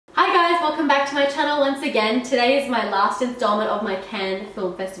welcome back to my channel once again. Today is my last installment of my Cannes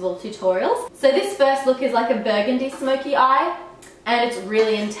Film Festival tutorials. So this first look is like a burgundy smoky eye and it's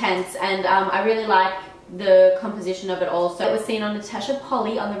really intense, and I really like the composition of it all. So it was seen on Natasha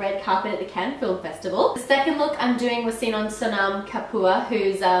on the red carpet at the Cannes Film Festival. The second look I'm doing was seen on Sonam Kapoor,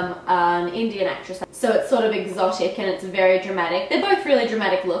 who's an Indian actress. So it's sort of exotic and it's very dramatic. They're both really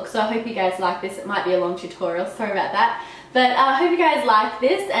dramatic looks, so I hope you guys like this. It might be a long tutorial, sorry about that. But I hope you guys like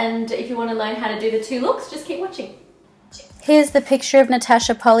this, and if you want to learn how to do the two looks, just keep watching. Here's the picture of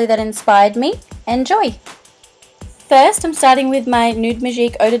Natasha that inspired me. Enjoy! First, I'm starting with my Nude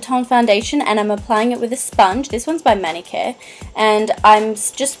Magique Eau de Tone foundation and I'm applying it with a sponge. This one's by Magique, and I'm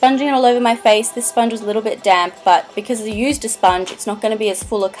just sponging it all over my face. This sponge was a little bit damp, but because I used a sponge, it's not going to be as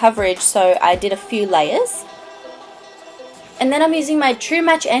full of coverage, so I did a few layers. And then I'm using my True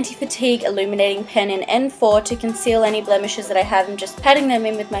Match Anti-Fatigue Illuminating pen in N4 to conceal any blemishes that I have and just patting them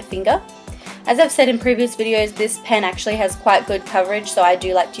in with my finger. As I've said in previous videos, this pen actually has quite good coverage, so I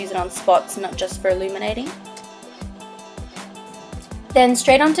do like to use it on spots, not just for illuminating. Then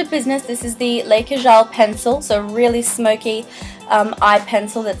straight on to business. This is the Kajal pencil, so really smoky eye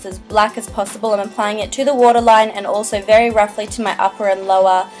pencil that's as black as possible. I'm applying it to the waterline and also very roughly to my upper and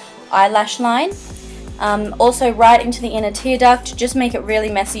lower eyelash line. Also right into the inner tear duct, just make it really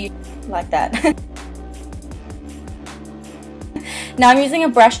messy like that. Now I'm using a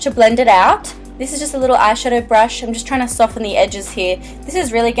brush to blend it out. This is just a little eyeshadow brush. I'm just trying to soften the edges here. This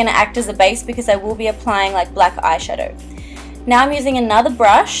is really going to act as a base because I will be applying like black eyeshadow. Now I'm using another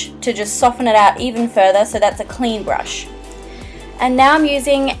brush to just soften it out even further, so that's a clean brush. And now I'm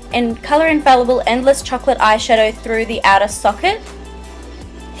using in Color Infallible Endless Chocolate eyeshadow through the outer socket.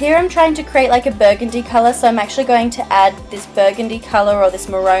 Here I'm trying to create like a burgundy color, so I'm actually going to add this burgundy color or this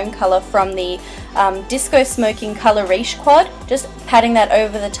maroon color from the Disco Smoking color Riche quad, just patting that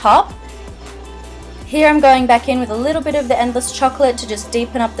over the top. Here I'm going back in with a little bit of the Endless Chocolate to just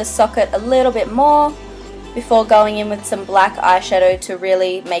deepen up the socket a little bit more before going in with some black eyeshadow to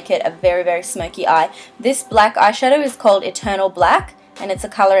really make it a very, very smoky eye. This black eyeshadow is called Eternal Black, and it's a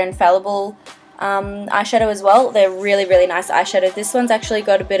Color Infallible eyeshadow as well. They're really, really nice eyeshadow. This one's actually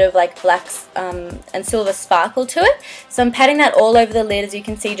got a bit of like black and silver sparkle to it. So I'm patting that all over the lid, as you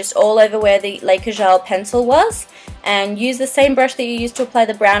can see, just all over where the Kajal pencil was. And use the same brush that you used to apply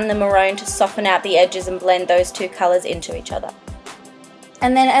the brown and the maroon to soften out the edges and blend those two colors into each other.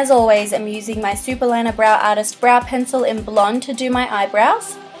 And then, as always, I'm using my Superliner Brow Artist Brow Pencil in Blonde to do my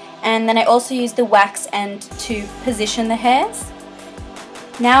eyebrows. And then I also use the wax end to position the hairs.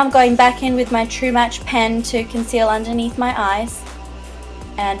 Now I'm going back in with my True Match pen to conceal underneath my eyes.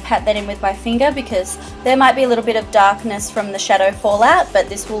 And pat that in with my finger because there might be a little bit of darkness from the shadow fallout, but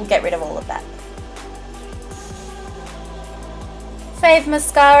this will get rid of all of that. Fave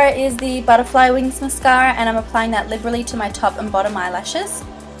mascara is the Butterfly Wings mascara, and I'm applying that liberally to my top and bottom eyelashes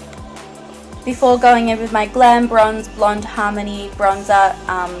before going in with my Glam Bronze Blonde Harmony bronzer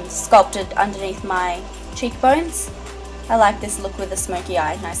sculpted underneath my cheekbones. I like this look with the smoky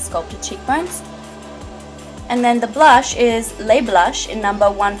eye, nice sculpted cheekbones. And then the blush is Le Blush in number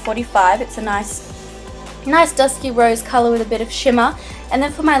 145. It's a nice dusky rose color with a bit of shimmer. And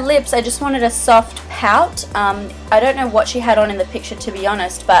then for my lips, I just wanted a soft pout. I don't know what she had on in the picture, to be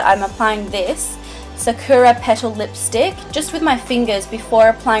honest, but I'm applying this Sakura Petal lipstick just with my fingers before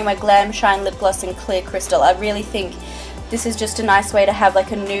applying my Glam Shine Lip Gloss in Clear Crystal. I really think this is just a nice way to have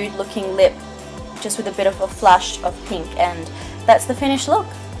like a nude looking lip just with a bit of a flush of pink, and that's the finished look.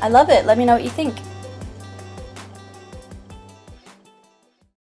 I love it. Let me know what you think.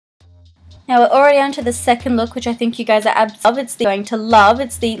 Now we're already on to the second look, which I think you guys are absolutely going to love.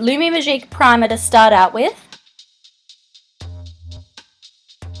 It's the Lumi Magique Primer to start out with.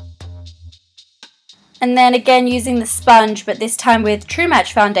 And then again using the sponge, but this time with True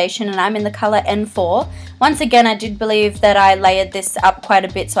Match foundation, and I'm in the color N4. Once again, I did believe that I layered this up quite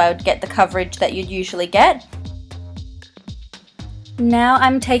a bit so I would get the coverage that you'd usually get. Now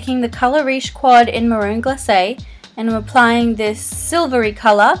I'm taking the color Riche quad in Maroon Glacé and I'm applying this silvery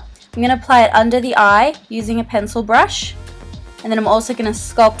color. I'm going to apply it under the eye using a pencil brush, and then I'm also going to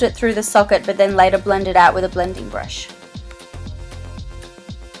sculpt it through the socket but then later blend it out with a blending brush.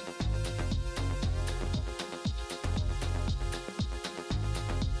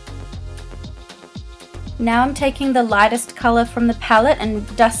 Now I'm taking the lightest color from the palette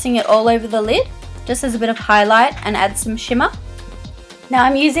and dusting it all over the lid just as a bit of highlight and add some shimmer. Now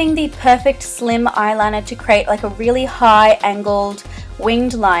I'm using the Perfect Slim eyeliner to create like a really high angled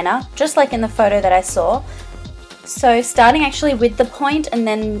winged liner, just like in the photo that I saw. So starting actually with the point and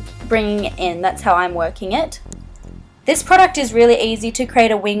then bringing it in, that's how I'm working it. This product is really easy to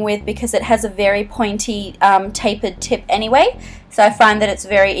create a wing with because it has a very pointy tapered tip anyway, so I find that it's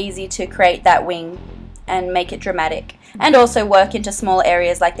very easy to create that wing and make it dramatic, and also work into small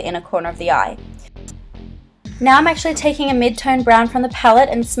areas like the inner corner of the eye. Now I'm actually taking a mid-tone brown from the palette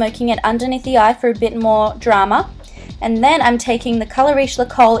and smoking it underneath the eye for a bit more drama. And then I'm taking the colour Riche in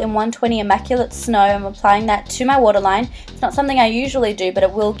 120 Immaculate Snow. I'm applying that to my waterline. It's not something I usually do, but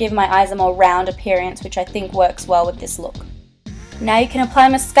it will give my eyes a more round appearance, which I think works well with this look. Now you can apply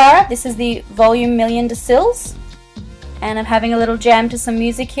mascara. This is the Volume Million de Cils. And I'm having a little jam to some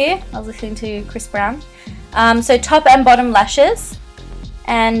music here. I was listening to Chris Brown. So top and bottom lashes.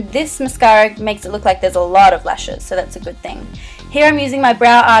 And this mascara makes it look like there's a lot of lashes, so that's a good thing. Here I'm using my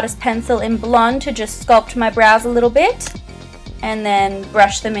Brow Artist pencil in Blonde to just sculpt my brows a little bit and then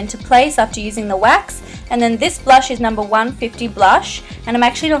brush them into place after using the wax. And then this blush is number 150 blush, and I'm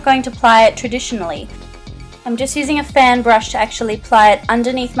actually not going to apply it traditionally. I'm just using a fan brush to actually apply it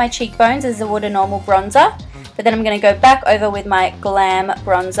underneath my cheekbones as I would a normal bronzer, but then I'm going to go back over with my Glam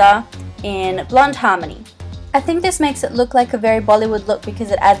bronzer in Blonde Harmony. I think this makes it look like a very Bollywood look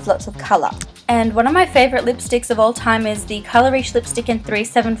because it adds lots of colour. And one of my favourite lipsticks of all time is the Colour Riche lipstick in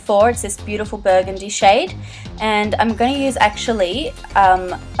 374. It's this beautiful burgundy shade. And I'm going to use actually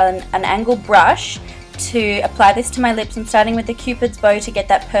an angle brush to apply this to my lips. I'm starting with the Cupid's bow to get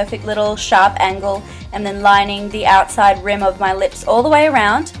that perfect little sharp angle, and then lining the outside rim of my lips all the way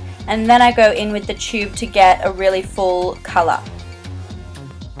around. And then I go in with the tube to get a really full colour.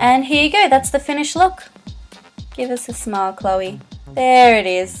 And here you go, that's the finished look. Give us a smile, Chloe. There it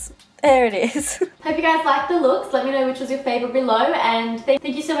is. There it is. Hope you guys liked the looks. Let me know which was your favourite below, and thank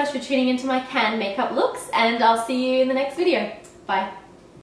you so much for tuning into my Can makeup looks, and I'll see you in the next video. Bye.